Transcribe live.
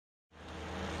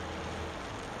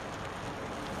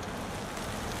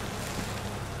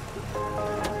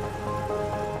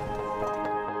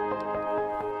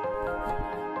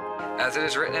As it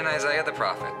is written in Isaiah the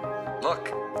prophet,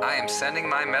 "Look, I am sending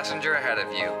my messenger ahead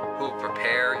of you, who will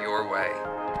prepare your way."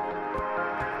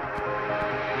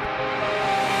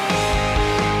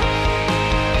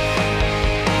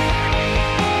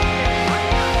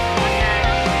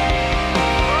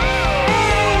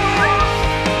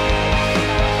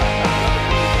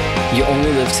 You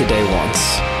only live today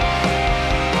once.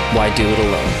 Why do it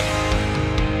alone?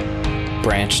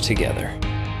 Branch together.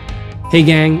 Hey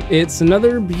gang, it's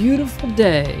another beautiful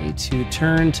day to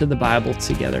turn to the Bible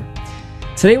together.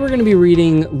 Today we're going to be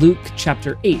reading Luke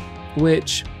chapter 8,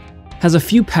 which has a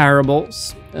few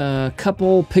parables, a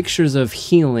couple pictures of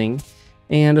healing,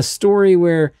 and a story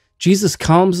where Jesus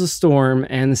calms the storm,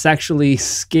 and this actually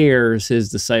scares his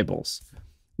disciples.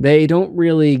 They don't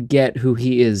really get who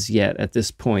he is yet at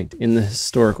this point in the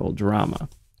historical drama.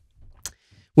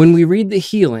 When we read the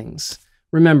healings,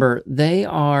 remember, they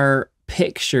are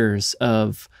pictures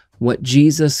of what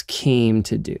Jesus came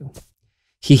to do.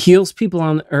 He heals people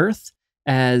on earth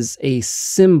as a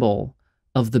symbol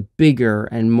of the bigger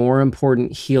and more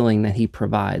important healing that he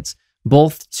provides,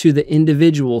 both to the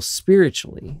individual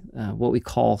spiritually, what we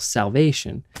call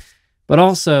salvation, but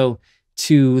also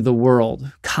to the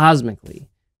world cosmically.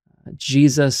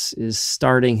 Jesus is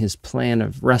starting his plan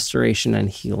of restoration and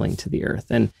healing to the earth.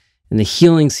 And the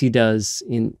healings he does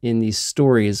in these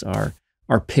stories are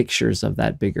pictures of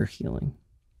that bigger healing.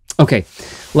 Okay,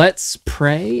 let's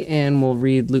pray and we'll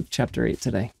read Luke chapter 8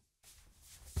 today.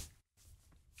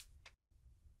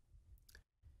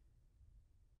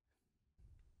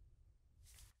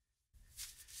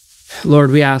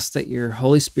 Lord, we ask that your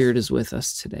Holy Spirit is with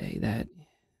us today, that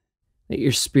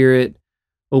your Spirit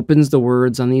opens the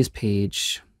words on these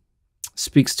pages,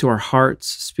 speaks to our hearts,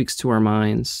 speaks to our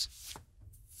minds.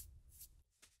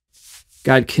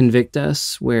 God, convict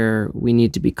us where we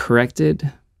need to be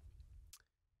corrected.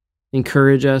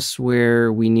 Encourage us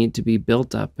where we need to be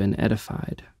built up and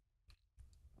edified.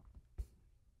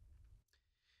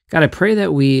 God, I pray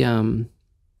that we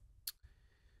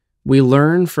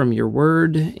learn from your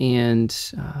word,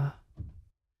 and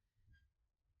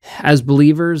as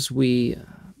believers, we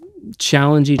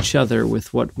challenge each other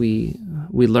with what we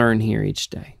learn here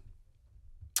each day.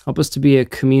 Help us to be a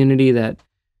community that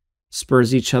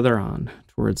spurs each other on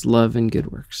towards love and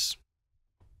good works.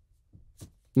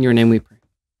 In your name we pray.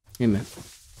 Amen.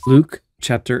 Luke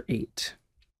chapter 8.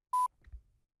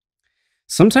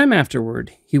 Sometime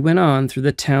afterward, he went on through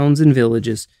the towns and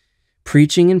villages,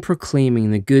 preaching and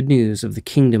proclaiming the good news of the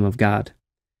kingdom of God.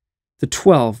 The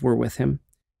 12 were with him,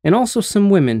 and also some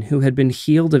women who had been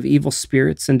healed of evil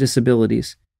spirits and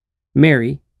disabilities.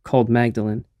 Mary, called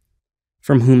Magdalene,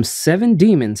 from whom 7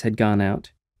 demons had gone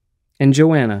out, and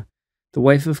Joanna, the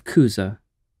wife of Chuza,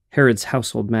 Herod's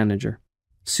household manager,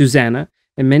 Susanna,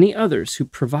 and many others who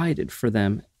provided for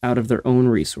them out of their own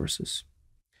resources.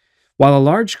 While a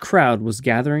large crowd was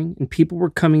gathering and people were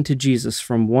coming to Jesus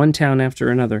from one town after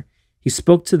another, he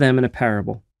spoke to them in a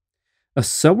parable. A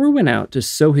sower went out to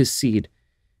sow his seed,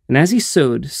 and as he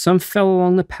sowed, some fell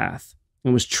along the path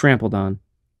and was trampled on,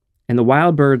 and the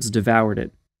wild birds devoured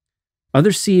it.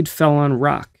 Other seed fell on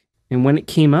rock, and when it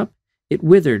came up, it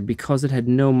withered because it had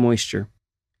no moisture.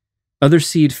 Other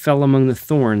seed fell among the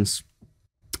thorns,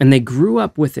 and they grew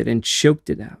up with it and choked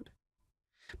it out.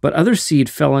 But other seed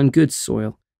fell on good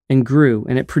soil and grew,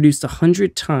 and it produced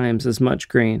 100 times as much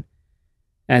grain.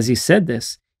 As he said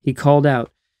this, he called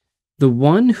out, "The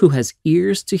one who has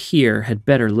ears to hear had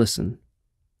better listen."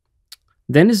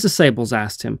 Then his disciples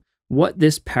asked him what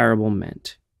this parable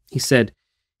meant. He said,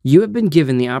 "You have been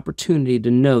given the opportunity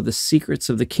to know the secrets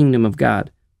of the kingdom of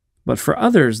God. But for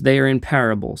others, they are in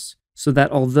parables, so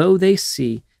that although they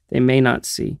see, they may not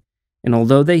see, and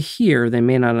although they hear, they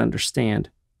may not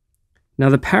understand. Now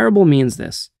the parable means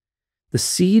this: the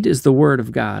seed is the word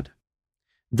of God.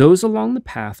 Those along the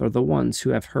path are the ones who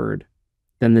have heard.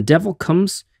 Then the devil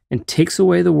comes and takes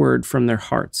away the word from their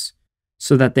hearts,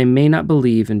 so that they may not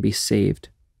believe and be saved.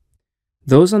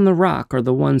 Those on the rock are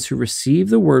the ones who receive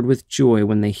the word with joy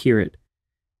when they hear it,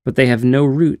 but they have no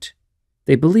root.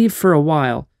 They believe for a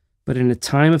while, but in a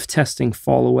time of testing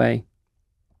fall away.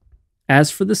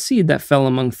 As for the seed that fell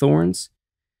among thorns,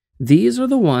 these are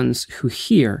the ones who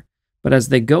hear, but as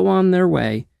they go on their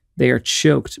way, they are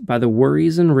choked by the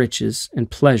worries and riches and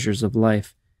pleasures of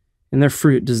life, and their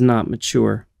fruit does not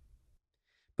mature.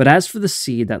 But as for the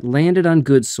seed that landed on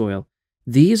good soil,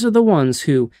 these are the ones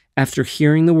who, after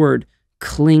hearing the word,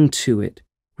 cling to it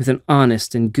with an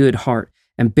honest and good heart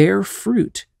and bear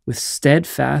fruit with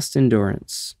steadfast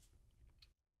endurance.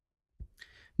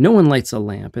 No one lights a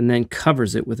lamp and then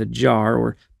covers it with a jar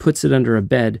or puts it under a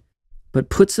bed, but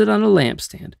puts it on a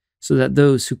lampstand so that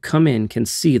those who come in can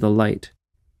see the light.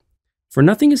 For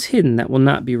nothing is hidden that will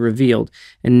not be revealed,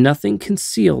 and nothing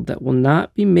concealed that will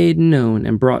not be made known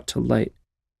and brought to light.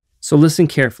 So listen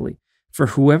carefully, for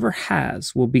whoever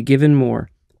has will be given more,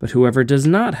 but whoever does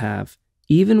not have,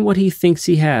 even what he thinks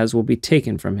he has will be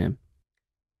taken from him.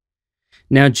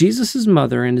 Now Jesus'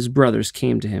 mother and his brothers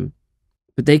came to him,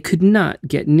 but they could not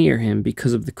get near him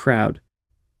because of the crowd.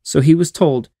 So he was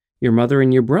told, "Your mother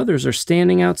and your brothers are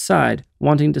standing outside,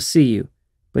 wanting to see you."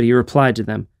 But he replied to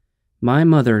them, "My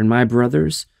mother and my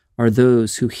brothers are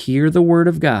those who hear the word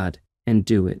of God and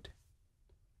do it."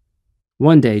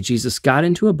 One day Jesus got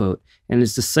into a boat and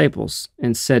his disciples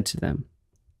and said to them,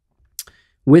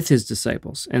 "Let's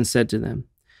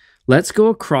go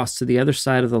across to the other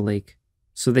side of the lake."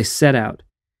 So they set out,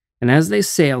 and as they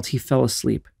sailed, he fell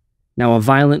asleep. Now a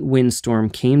violent windstorm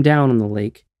came down on the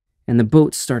lake, and the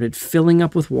boat started filling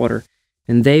up with water,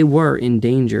 and they were in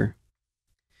danger.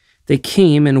 They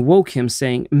came and woke him,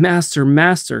 saying, "Master,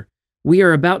 Master, we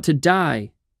are about to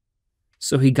die."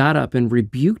 So he got up and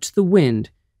rebuked the wind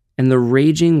and the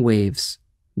raging waves.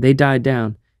 They died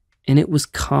down, and it was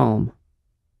calm.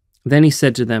 Then he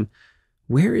said to them,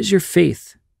 "Where is your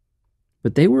faith?"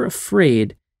 But they were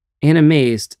afraid and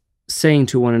amazed, saying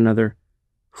to one another,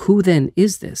 "Who then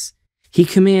is this? He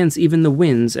commands even the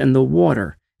winds and the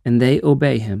water, and they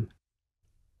obey him."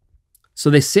 So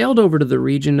they sailed over to the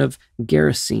region of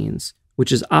Gerasenes,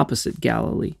 which is opposite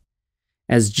Galilee.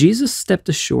 As Jesus stepped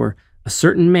ashore, a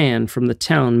certain man from the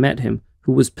town met him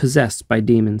who was possessed by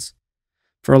demons.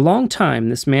 For a long time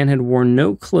this man had worn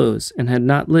no clothes and had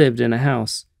not lived in a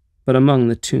house, but among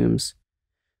the tombs.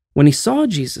 When he saw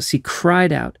Jesus, he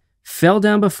cried out, fell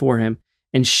down before him,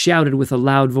 and shouted with a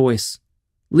loud voice,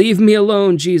 "Leave me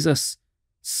alone, Jesus,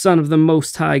 Son of the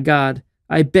Most High God.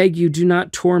 I beg you, do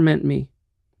not torment me."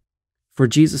 For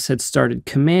Jesus had started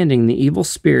commanding the evil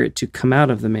spirit to come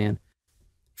out of the man,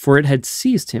 for it had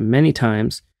seized him many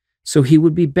times, so he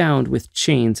would be bound with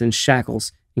chains and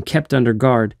shackles and kept under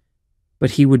guard,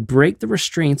 but he would break the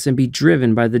restraints and be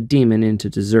driven by the demon into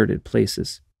deserted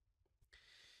places.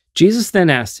 Jesus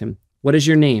then asked him, "What is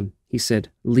your name?" He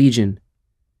said, "Legion,"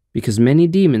 because many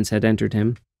demons had entered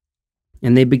him,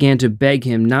 and they began to beg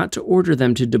him not to order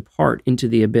them to depart into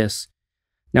the abyss.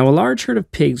 Now a large herd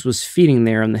of pigs was feeding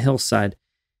there on the hillside,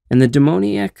 and the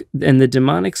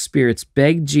demonic spirits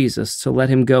begged Jesus to let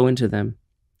him go into them.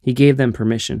 He gave them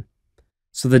permission.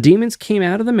 So the demons came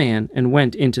out of the man and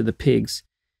went into the pigs,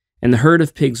 and the herd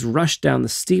of pigs rushed down the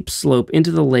steep slope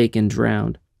into the lake and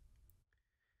drowned.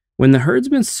 When the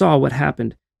herdsmen saw what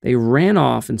happened, they ran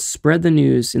off and spread the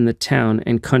news in the town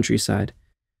and countryside.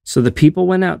 So the people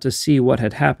went out to see what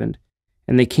had happened,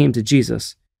 and they came to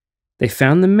Jesus. They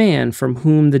found the man from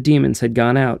whom the demons had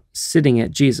gone out sitting at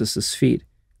Jesus' feet,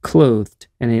 clothed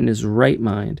and in his right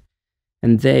mind,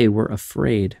 and they were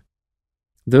afraid.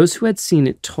 Those who had seen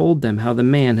it told them how the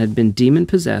man had been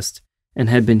demon-possessed and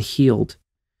had been healed.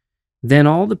 Then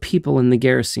all the people in the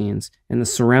Gerasenes and the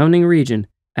surrounding region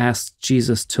asked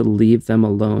Jesus to leave them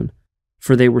alone,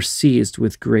 for they were seized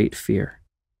with great fear.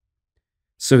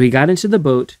 So he got into the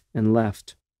boat and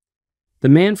left. The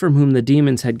man from whom the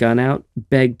demons had gone out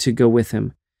begged to go with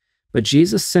him, but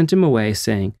Jesus sent him away,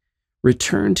 saying,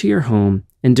 "Return to your home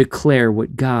and declare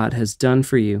what God has done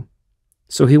for you."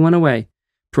 So he went away,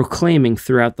 proclaiming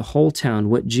throughout the whole town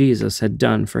what Jesus had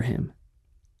done for him.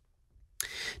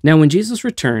 Now when Jesus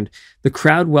returned, the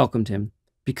crowd welcomed him,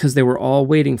 because they were all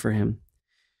waiting for him.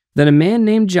 Then a man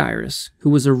named Jairus,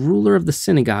 who was a ruler of the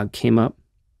synagogue, came up.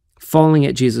 Falling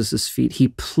at Jesus' feet, he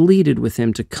pleaded with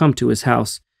him to come to his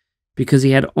house, because he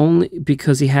had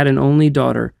an only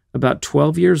daughter, about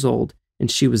 12 years old, and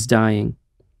she was dying.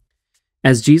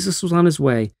 As Jesus was on his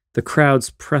way, the crowds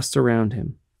pressed around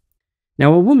him.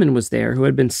 Now a woman was there who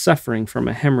had been suffering from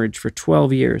a hemorrhage for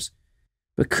 12 years,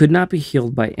 but could not be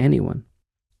healed by anyone.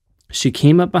 She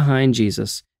came up behind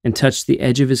Jesus and touched the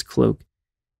edge of his cloak,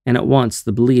 and at once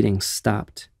the bleeding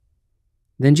stopped.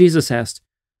 Then Jesus asked,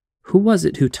 "Who was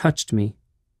it who touched me?"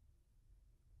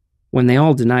 When they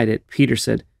all denied it, Peter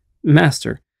said,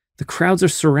 "Master, the crowds are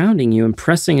surrounding you and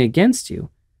pressing against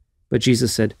you." But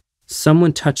Jesus said,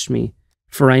 "Someone touched me,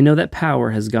 for I know that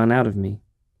power has gone out of me."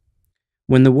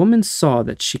 When the woman saw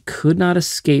that she could not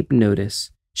escape notice,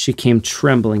 she came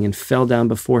trembling and fell down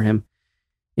before him.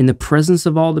 In the presence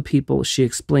of all the people, she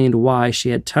explained why she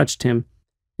had touched him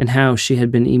and how she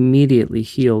had been immediately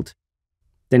healed.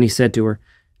 Then he said to her,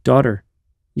 "Daughter,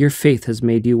 your faith has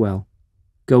made you well.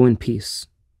 Go in peace."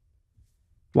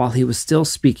 While he was still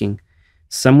speaking,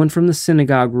 someone from the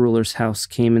synagogue ruler's house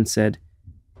came and said,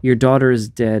 your daughter is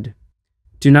dead.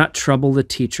 Do not trouble the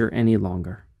teacher any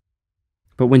longer."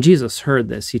 But when Jesus heard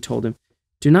this, he told him,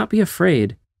 "Do not be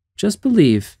afraid. Just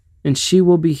believe, and she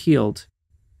will be healed."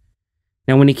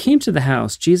 Now, when he came to the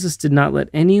house, Jesus did not let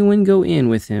anyone go in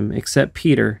with him except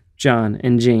Peter, John,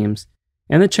 and James,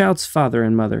 and the child's father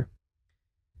and mother.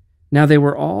 Now they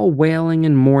were all wailing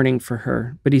and mourning for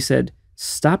her, but he said,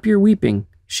 "Stop your weeping.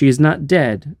 She is not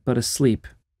dead, but asleep."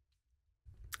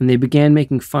 And they began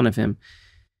making fun of him,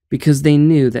 because they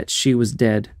knew that she was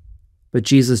dead. But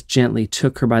Jesus gently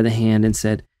took her by the hand and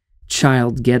said,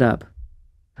 "Child, get up."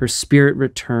 Her spirit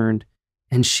returned,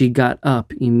 and she got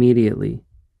up immediately.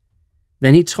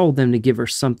 Then he told them to give her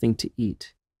something to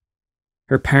eat.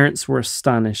 Her parents were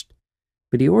astonished,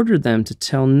 but he ordered them to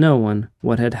tell no one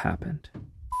what had happened.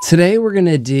 Today we're going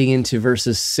to dig into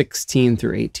verses 16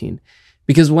 through 18,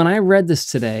 because when I read this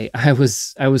today, I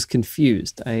was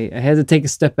confused. I had to take a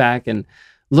step back and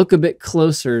look a bit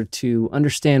closer to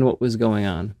understand what was going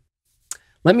on.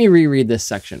 Let me reread this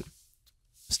section,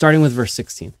 starting with verse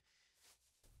 16.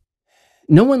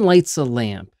 No one lights a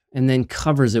lamp and then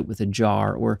covers it with a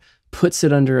jar or puts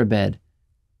it under a bed,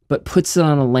 but puts it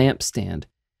on a lampstand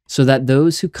so that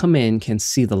those who come in can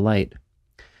see the light.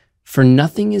 For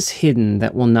nothing is hidden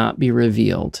that will not be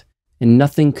revealed, and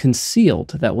nothing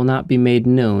concealed that will not be made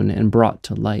known and brought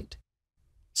to light.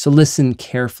 So listen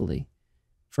carefully,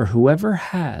 for whoever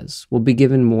has will be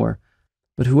given more,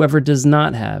 but whoever does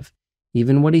not have,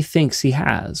 even what he thinks he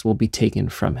has, will be taken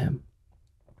from him.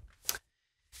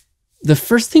 The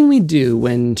first thing we do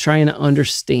when trying to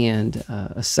understand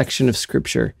a section of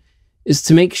Scripture is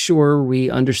to make sure we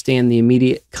understand the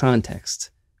immediate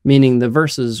context, meaning the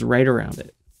verses right around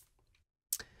it.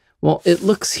 Well, it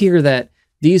looks here that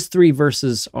these three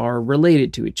verses are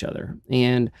related to each other,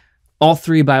 and all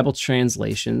three Bible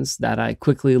translations that I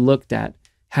quickly looked at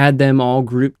had them all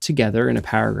grouped together in a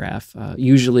paragraph,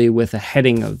 usually with a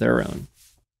heading of their own.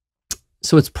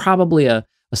 So it's probably a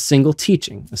single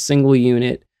teaching, a single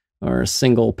unit, or a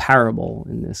single parable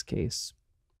in this case.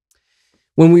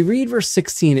 When we read verse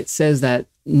 16, it says that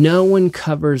no one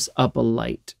covers up a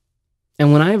light.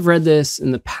 And when I've read this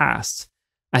in the past,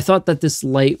 I thought that this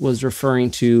light was referring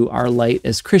to our light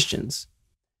as Christians.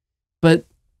 But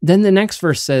then the next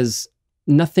verse says,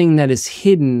 nothing that is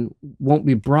hidden won't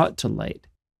be brought to light.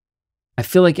 I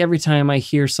feel like every time I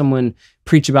hear someone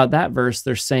preach about that verse,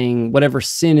 they're saying whatever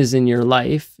sin is in your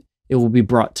life, it will be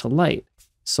brought to light.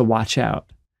 So watch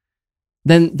out.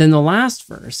 Then the last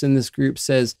verse in this group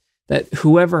says that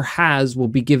whoever has will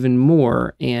be given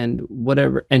more, and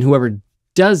whoever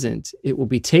doesn't, it will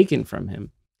be taken from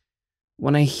him.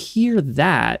 When I hear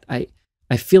that,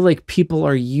 I feel like people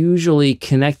are usually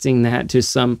connecting that to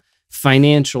some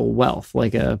financial wealth,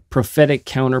 like a prophetic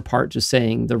counterpart to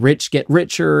saying the rich get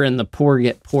richer and the poor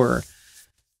get poorer.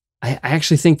 I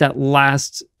actually think that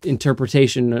last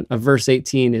interpretation of verse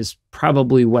 18 is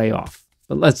probably way off,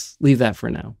 but let's leave that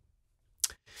for now.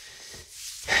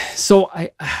 So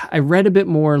I read a bit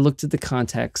more, looked at the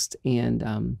context,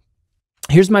 and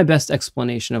here's my best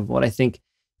explanation of what I think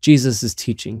Jesus is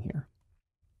teaching here.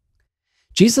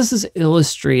 Jesus is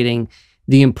illustrating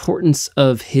the importance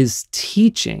of his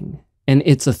teaching and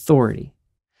its authority.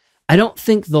 I don't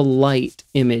think the light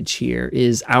image here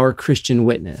is our Christian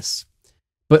witness,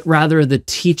 but rather the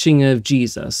teaching of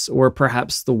Jesus, or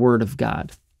perhaps the Word of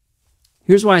God.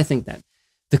 Here's why I think that.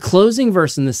 The closing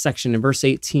verse in this section, in verse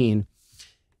 18,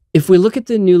 if we look at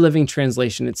the New Living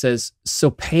Translation, it says, "So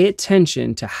pay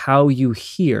attention to how you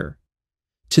hear.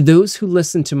 To those who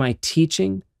listen to my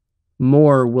teaching,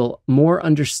 more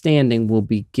understanding will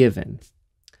be given."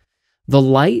 The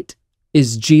light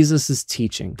is Jesus's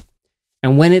teaching,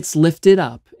 and when it's lifted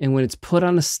up and when it's put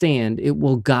on a stand, it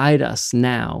will guide us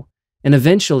now and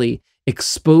eventually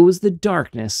expose the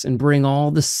darkness and bring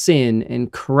all the sin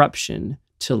and corruption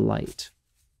to light.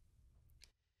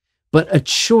 But a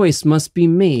choice must be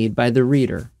made by the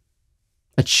reader.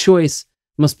 A choice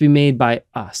must be made by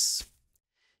us.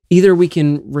 Either we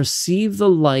can receive the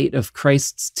light of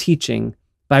Christ's teaching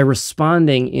by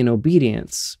responding in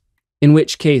obedience, in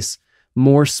which case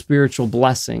more spiritual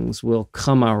blessings will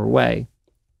come our way,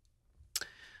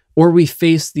 or we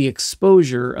face the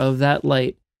exposure of that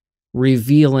light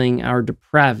revealing our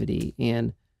depravity,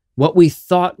 and what we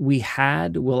thought we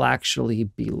had will actually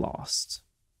be lost.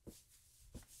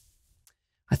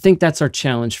 I think that's our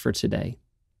challenge for today.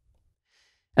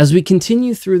 As we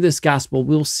continue through this gospel,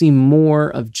 we'll see more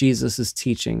of Jesus'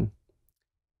 teaching,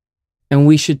 and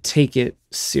we should take it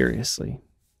seriously.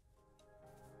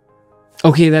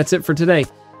 Okay, that's it for today.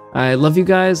 I love you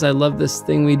guys. I love this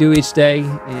thing we do each day,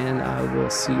 and I will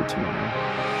see you tomorrow.